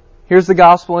 here's the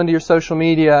gospel into your social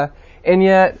media, and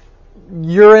yet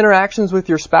your interactions with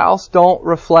your spouse don't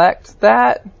reflect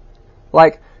that,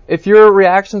 if your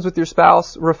reactions with your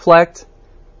spouse reflect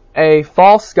a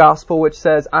false gospel which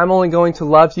says, I'm only going to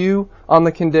love you on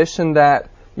the condition that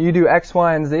you do X,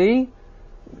 Y, and Z,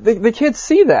 the kids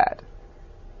see that.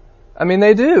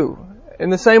 They do. In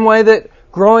the same way that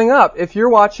growing up, if you're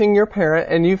watching your parent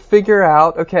and you figure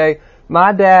out, okay,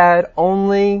 my dad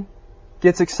only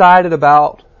gets excited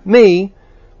about me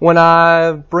when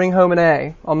I bring home an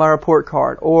A on my report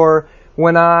card, or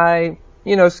when I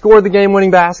scored the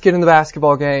game-winning basket in the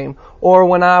basketball game, or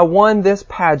when I won this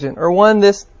pageant, or won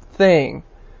this thing.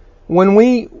 When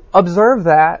we observe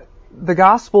that, the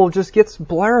gospel just gets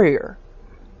blurrier.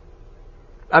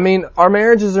 Our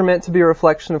marriages are meant to be a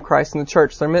reflection of Christ in the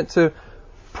church. They're meant to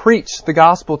preach the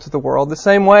gospel to the world. The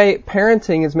same way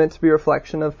parenting is meant to be a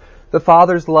reflection of the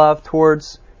Father's love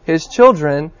towards His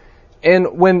children.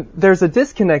 And when there's a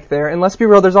disconnect there, and let's be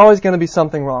real, there's always going to be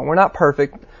something wrong. We're not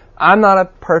perfect. I'm not a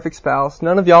perfect spouse.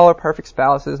 None of y'all are perfect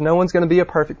spouses. No one's going to be a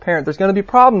perfect parent. There's going to be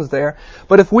problems there.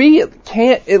 But if we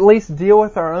can't at least deal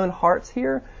with our own hearts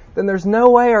here, then there's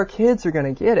no way our kids are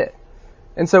going to get it.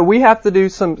 And so we have to do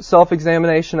some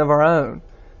self-examination of our own.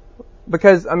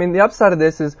 Because, the upside of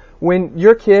this is when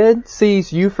your kid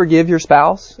sees you forgive your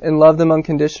spouse and love them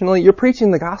unconditionally, you're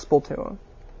preaching the gospel to them.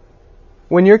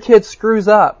 When your kid screws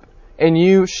up and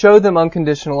you show them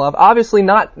unconditional love, obviously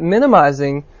not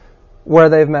minimizing where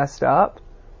they've messed up,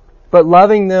 but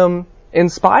loving them in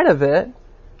spite of it,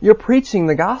 you're preaching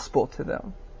the gospel to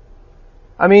them.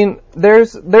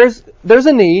 There's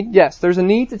a need. Yes, there's a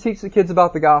need to teach the kids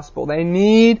about the gospel. They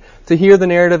need to hear the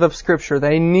narrative of Scripture.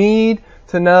 They need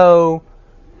to know,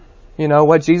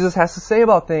 what Jesus has to say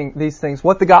about these things,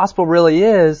 what the gospel really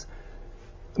is.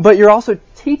 But you're also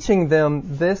teaching them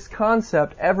this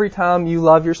concept every time you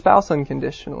love your spouse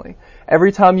unconditionally,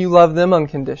 every time you love them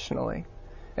unconditionally.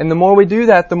 And the more we do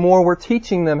that, the more we're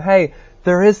teaching them, hey,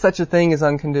 there is such a thing as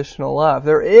unconditional love.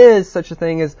 There is such a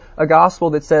thing as a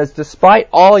gospel that says, despite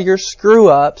all your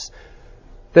screw-ups,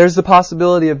 there's the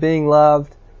possibility of being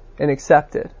loved and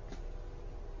accepted.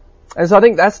 And so I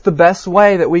think that's the best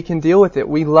way that we can deal with it.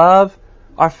 We love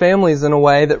our families in a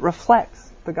way that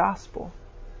reflects the gospel.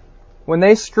 When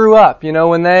they screw up,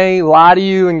 when they lie to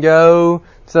you and go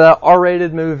to the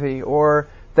R-rated movie, or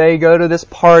they go to this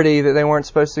party that they weren't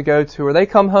supposed to go to, or they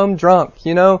come home drunk,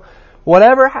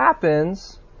 whatever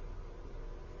happens,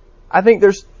 I think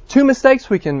there's two mistakes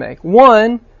we can make.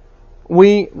 One,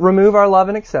 we remove our love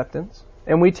and acceptance,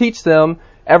 and we teach them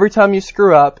every time you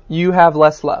screw up, you have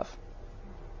less love.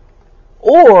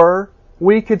 Or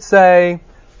we could say,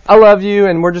 I love you,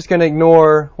 and we're just going to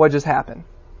ignore what just happened.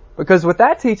 Because what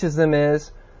that teaches them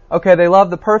is, okay, they love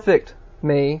the perfect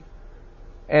me,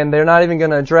 and they're not even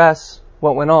going to address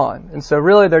what went on. And so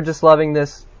really they're just loving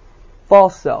this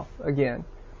false self again.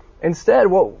 Instead,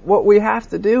 what we have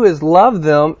to do is love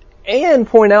them and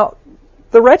point out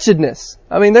the wretchedness.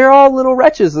 I mean, they're all little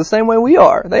wretches the same way we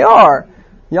are. They are.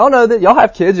 Y'all know that. Y'all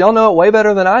have kids. Y'all know it way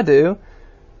better than I do.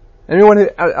 Anyone who,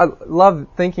 I love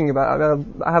thinking about it.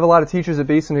 I have a lot of teachers at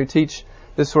Beeson who teach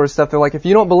this sort of stuff. They're like, if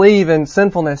you don't believe in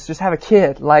sinfulness, just have a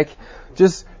kid.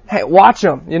 Just watch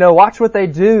them. Watch what they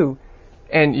do,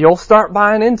 and you'll start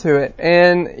buying into it.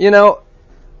 And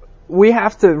we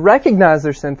have to recognize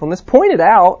their sinfulness, point it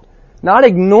out, not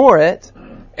ignore it,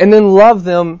 and then love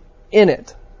them in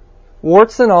it,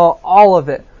 warts and all of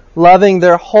it, loving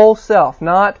their whole self,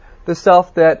 not the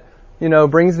self that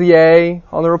brings the A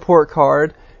on the report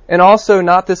card, and also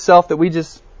not the self that we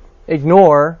just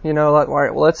ignore. All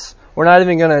right, well, we're not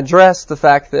even going to address the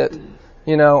fact that,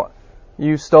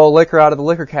 you stole liquor out of the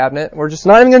liquor cabinet. We're just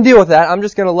not even going to deal with that. I'm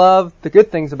just going to love the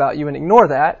good things about you and ignore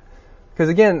that. Because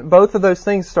again, both of those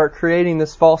things start creating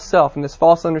this false self and this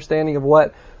false understanding of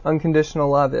what unconditional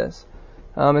love is.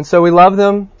 And so we love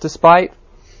them despite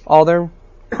all their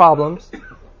problems.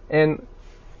 And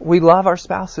we love our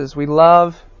spouses. We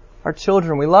love our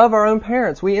children. We love our own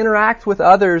parents. We interact with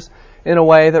others in a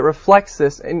way that reflects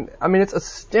this. And I mean, it's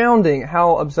astounding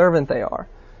how observant they are.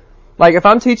 Like, if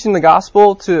I'm teaching the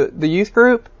gospel to the youth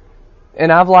group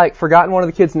and I've forgotten one of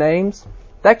the kids' names,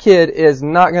 that kid is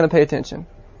not going to pay attention.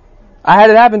 I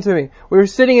had it happen to me. We were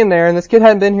sitting in there and this kid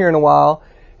hadn't been here in a while,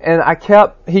 and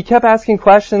he kept asking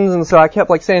questions, and so I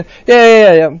kept saying,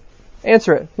 yeah,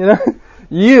 answer it,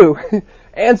 you,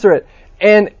 answer it.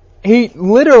 And he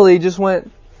literally just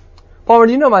went, Palmer,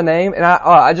 do you know my name? And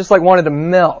I just wanted to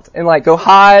melt and go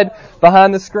hide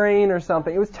behind the screen or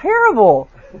something. It was terrible.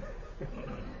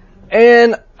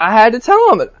 And I had to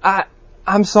tell him,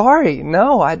 I'm sorry.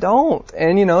 No, I don't.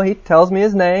 And he tells me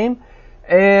his name,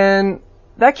 and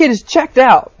that kid is checked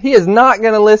out. He is not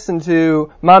going to listen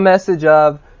to my message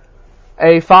of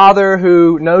a father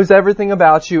who knows everything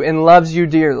about you and loves you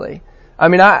dearly. I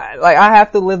mean, I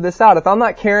have to live this out. If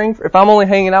I'm only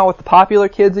hanging out with the popular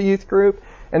kids at youth group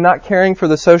and not caring for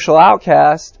the social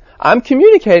outcast, I'm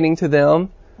communicating to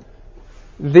them,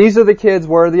 these are the kids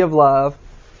worthy of love.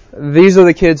 These are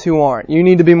the kids who aren't. You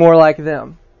need to be more like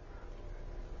them.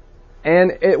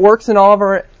 And it works in all of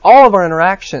our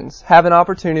interactions. Have an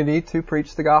opportunity to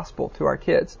preach the gospel to our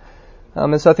kids.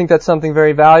 And so I think that's something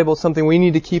very valuable, something we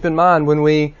need to keep in mind when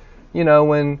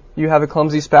when you have a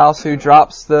clumsy spouse who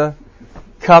drops the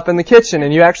cup in the kitchen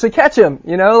and you actually catch him.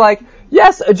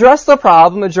 Yes, address the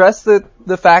problem, address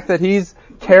the fact that he's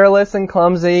careless and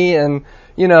clumsy and,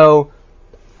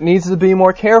 needs to be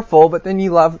more careful, but then you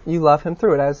love him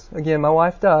through it, as again my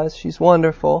wife does. She's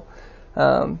wonderful.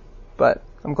 But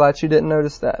I'm glad she didn't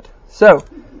notice that. So,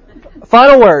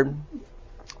 final word.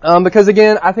 Because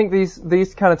again, I think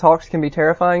these kind of talks can be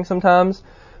terrifying sometimes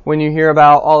when you hear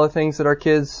about all the things that our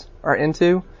kids are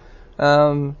into,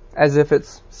 as if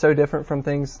it's so different from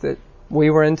things that we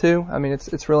were into. I mean,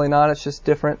 it's really not. It's just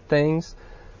different things.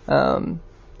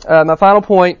 My final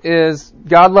point is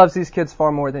God loves these kids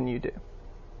far more than you do.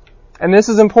 And this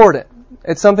is important.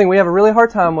 It's something we have a really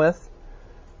hard time with.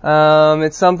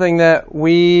 It's something that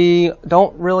we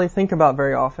don't really think about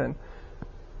very often.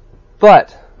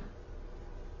 But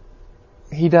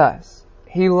He does.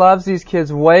 He loves these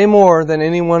kids way more than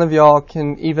any one of y'all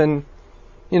can even,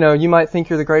 you might think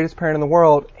you're the greatest parent in the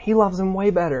world. He loves them way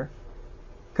better.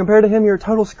 Compared to Him, you're a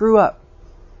total screw up.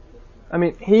 I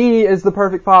mean, He is the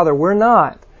perfect Father. We're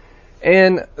not.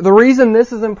 And the reason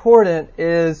this is important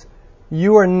is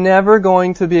you are never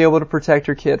going to be able to protect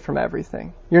your kid from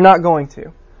everything. You're not going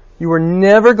to. You are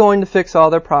never going to fix all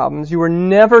their problems. You are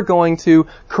never going to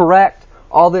correct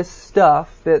all this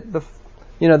stuff that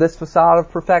this facade of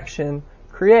perfection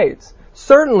creates.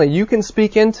 Certainly, you can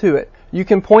speak into it. You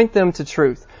can point them to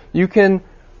truth. You can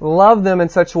love them in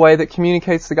such a way that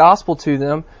communicates the gospel to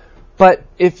them. But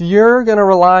if you're going to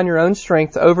rely on your own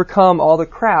strength to overcome all the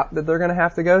crap that they're going to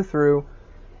have to go through,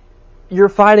 you're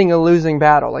fighting a losing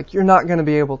battle. Like, you're not going to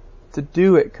be able to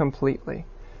do it completely.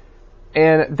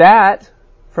 And that,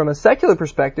 from a secular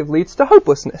perspective, leads to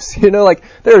hopelessness. Like,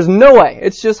 there's no way.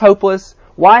 It's just hopeless.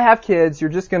 Why have kids?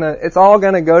 It's all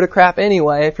gonna go to crap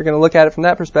anyway, if you're gonna look at it from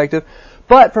that perspective.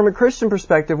 But from a Christian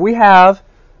perspective, we have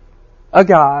a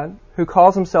God who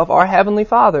calls himself our Heavenly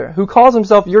Father, who calls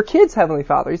himself your kid's Heavenly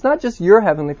Father. He's not just your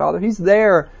Heavenly Father, he's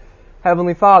their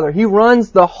Heavenly Father. He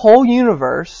runs the whole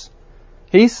universe.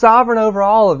 He's sovereign over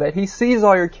all of it. He sees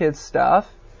all your kids' stuff.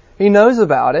 He knows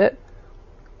about it.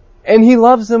 And he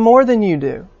loves them more than you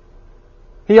do.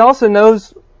 He also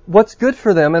knows what's good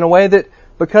for them in a way that,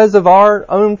 because of our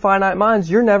own finite minds,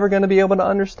 you're never going to be able to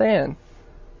understand.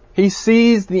 He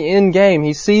sees the end game.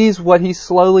 He sees what he's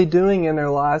slowly doing in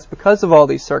their lives because of all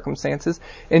these circumstances,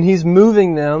 and he's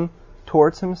moving them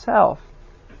towards himself.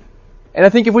 And I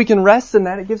think if we can rest in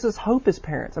that, it gives us hope as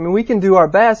parents. I mean, we can do our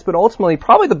best, but ultimately,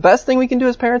 probably the best thing we can do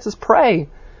as parents is pray.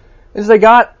 And say,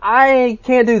 God, I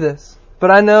can't do this, but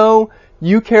I know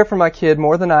you care for my kid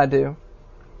more than I do.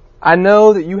 I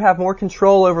know that you have more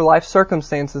control over life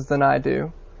circumstances than I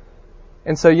do.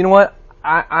 And so, you know what?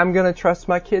 I'm going to trust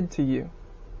my kid to you.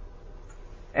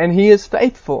 And he is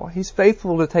faithful. He's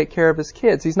faithful to take care of his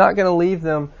kids. He's not going to leave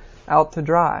them out to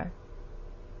dry.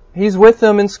 He's with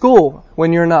them in school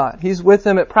when you're not. He's with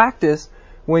them at practice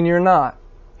when you're not.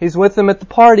 He's with them at the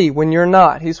party when you're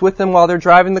not. He's with them while they're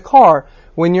driving the car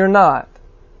when you're not.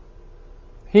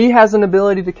 He has an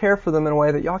ability to care for them in a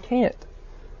way that y'all can't.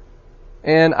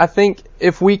 And I think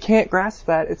if we can't grasp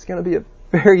that, it's going to be a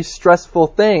very stressful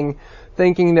thing,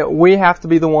 thinking that we have to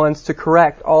be the ones to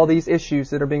correct all these issues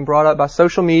that are being brought up by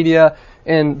social media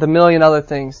and the million other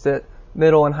things that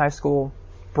middle and high school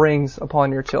brings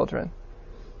upon your children.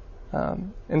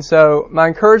 And so my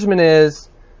encouragement is,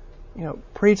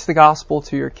 preach the gospel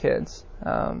to your kids.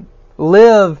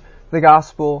 Live the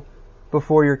gospel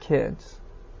before your kids.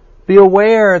 Be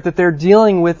aware that they're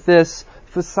dealing with this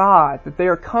facade, that they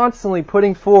are constantly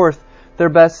putting forth their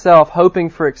best self, hoping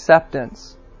for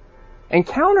acceptance. And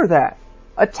counter that.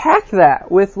 Attack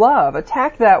that with love.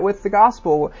 Attack that with the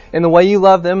gospel in the way you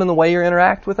love them and the way you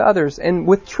interact with others and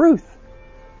with truth.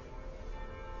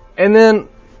 And then,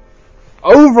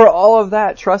 over all of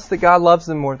that, trust that God loves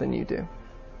them more than you do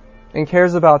and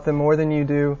cares about them more than you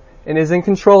do and is in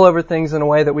control over things in a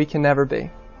way that we can never be.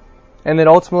 And that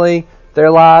ultimately, their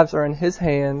lives are in His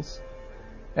hands,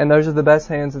 and those are the best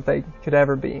hands that they could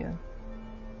ever be in.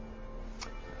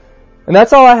 And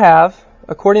that's all I have.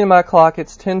 According to my clock,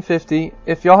 it's 10:50.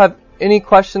 If y'all have any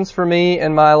questions for me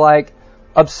and my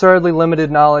absurdly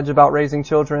limited knowledge about raising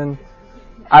children,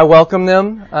 I welcome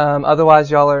them. Otherwise,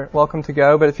 y'all are welcome to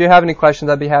go. But if you have any questions,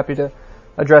 I'd be happy to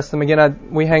address them. Again,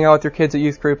 we hang out with your kids at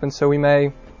youth group, and so we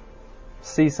may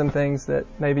see some things that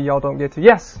maybe y'all don't get to.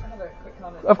 Yes? I have a quick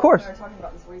comment. Of course. We were talking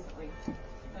about this recently,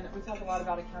 and we talk a lot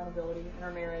about accountability in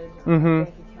our marriage, Mm-hmm.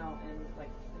 bank account,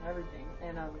 and everything.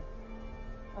 And I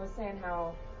was saying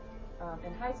how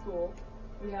in high school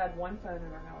we had one phone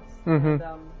in our house, Mm-hmm.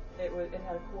 and it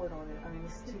had a cord on it. I mean,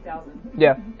 this is 2000.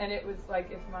 Yeah. And it was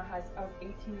like if I was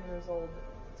 18 years old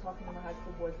talking to my high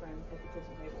school boyfriend at the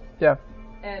kitchen table. Yeah.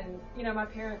 And, my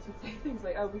parents would say things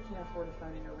like, oh, we can't afford a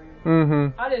phone in your room.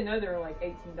 Mm-hmm. I didn't know they were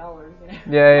 $18,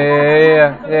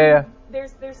 Yeah.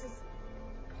 There's this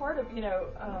part of,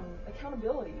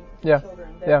 accountability to Yeah.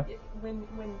 children. That Yeah. When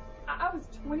I was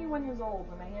 21 years old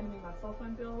when they handed me my cell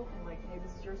phone bill and hey,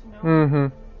 this is yours from now on. Mm-hmm.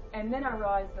 And then I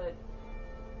realized that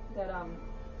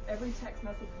every text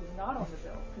message was not on the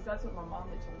bill, because that's what my mom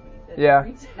had told me. That Yeah.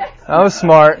 every text I was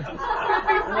smart. could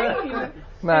be free.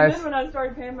 Nice. And then when I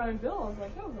started paying my own bill, I was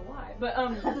like, that was a lie. But all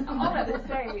that to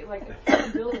say,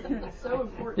 accountability is so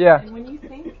important. Yeah. And when you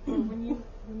think, or when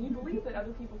you believe that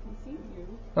other people can see you,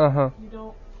 Uh-huh. you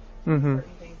don't Mm-hmm. do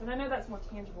certain things. And I know that's more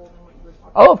tangible than what you were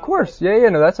talking about. Oh, of course. Yeah.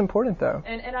 No, that's important though.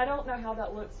 And I don't know how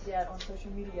that looks yet on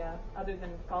social media, other than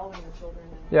following your children.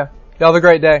 And Yeah. Y'all have a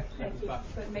great day.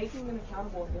 But making them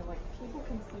accountable again, people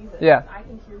can see this. Yeah. I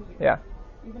can hear you. Yeah.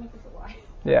 Even if it's a lie.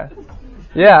 Yeah.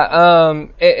 Yeah.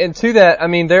 And to that, I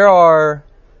mean, there are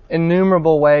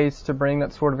innumerable ways to bring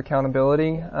that sort of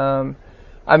accountability.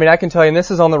 I mean, I can tell you, and this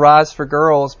is on the rise for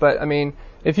girls, but I mean,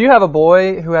 if you have a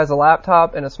boy who has a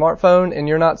laptop and a smartphone and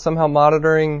you're not somehow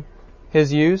monitoring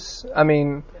his use, I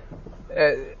mean,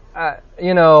 if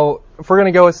we're going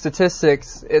to go with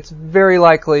statistics, it's very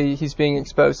likely he's being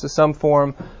exposed to some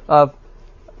form of,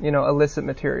 illicit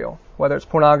material, whether it's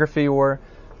pornography or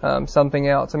something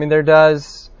else. I mean, there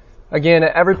does again,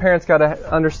 every parent's got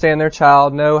to understand their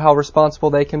child, know how responsible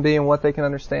they can be and what they can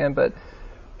understand. But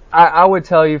I would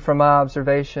tell you from my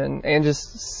observation and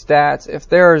just stats, if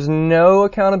there is no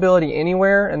accountability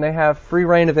anywhere and they have free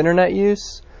reign of internet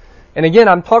use, and again,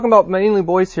 I'm talking about mainly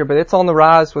boys here, but it's on the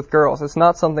rise with girls. It's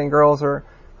not something girls are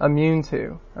immune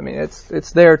to. I mean,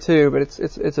 it's there too, but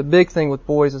it's a big thing with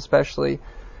boys especially.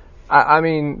 I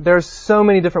mean, there's so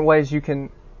many different ways you can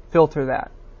filter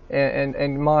that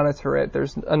and monitor it.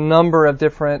 There's a number of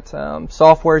different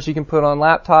softwares you can put on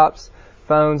laptops,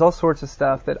 phones, all sorts of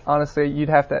stuff that honestly you'd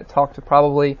have to talk to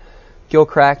probably Gil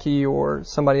Crackey or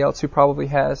somebody else who probably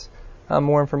has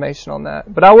more information on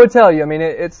that. But I would tell you, I mean,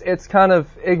 it's kind of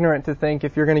ignorant to think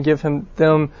if you're going to give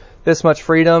them this much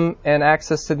freedom and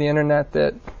access to the internet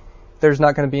that there's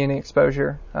not going to be any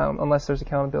exposure unless there's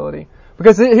accountability.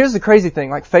 Because here's the crazy thing,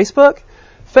 like Facebook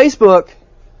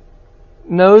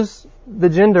knows the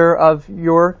gender of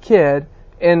your kid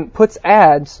and puts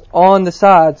ads on the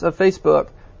sides of Facebook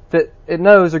that it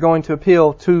knows are going to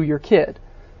appeal to your kid.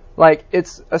 Like,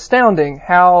 it's astounding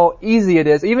how easy it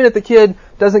is. Even if the kid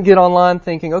doesn't get online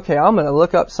thinking, okay, I'm going to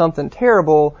look up something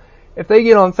terrible, if they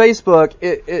get on Facebook,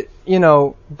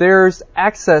 there's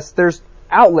access, there's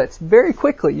outlets very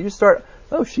quickly. You just start,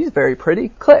 oh, she's very pretty,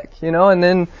 click, and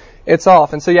then it's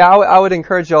off. And so, yeah, I would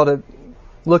encourage y'all to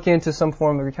look into some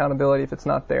form of accountability if it's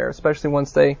not there, especially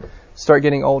once they start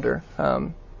getting older.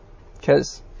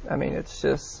 Because, I mean, it's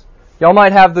just, y'all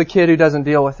might have the kid who doesn't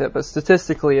deal with it, but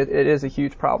statistically it is a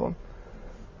huge problem.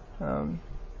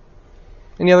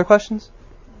 Any other questions?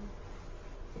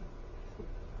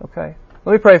 Okay.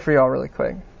 Let me pray for y'all really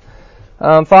quick.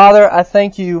 Father, I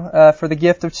thank you for the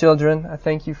gift of children. I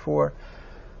thank you for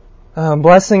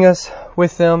blessing us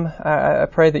with them. I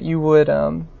pray that you would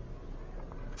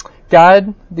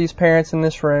guide these parents in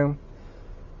this room.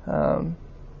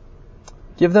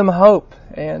 Give them hope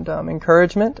and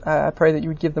encouragement. I pray that you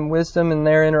would give them wisdom in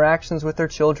their interactions with their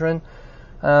children.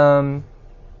 Help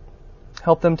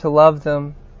them to love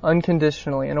them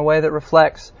unconditionally in a way that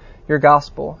reflects your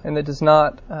gospel and that does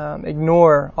not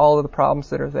ignore all of the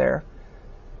problems that are there.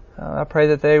 I pray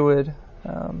that they would,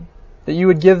 that you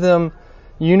would give them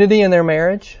unity in their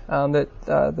marriage, that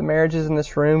the marriages in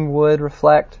this room would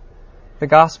reflect the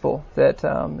gospel, that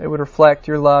it would reflect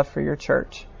your love for your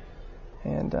church.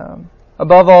 And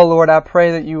above all, Lord, I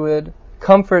pray that you would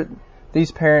comfort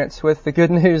these parents with the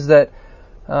good news that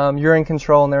you're in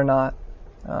control and they're not.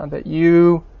 That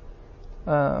you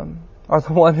are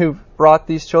the one who brought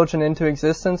these children into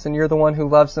existence and you're the one who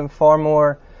loves them far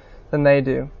more than they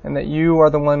do. And that you are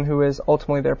the one who is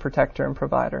ultimately their protector and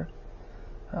provider.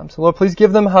 So Lord, please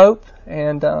give them hope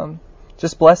and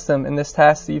just bless them in this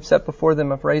task that you've set before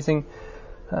them of raising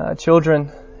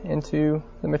children into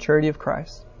the maturity of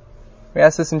Christ. We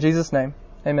ask this in Jesus' name.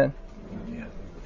 Amen.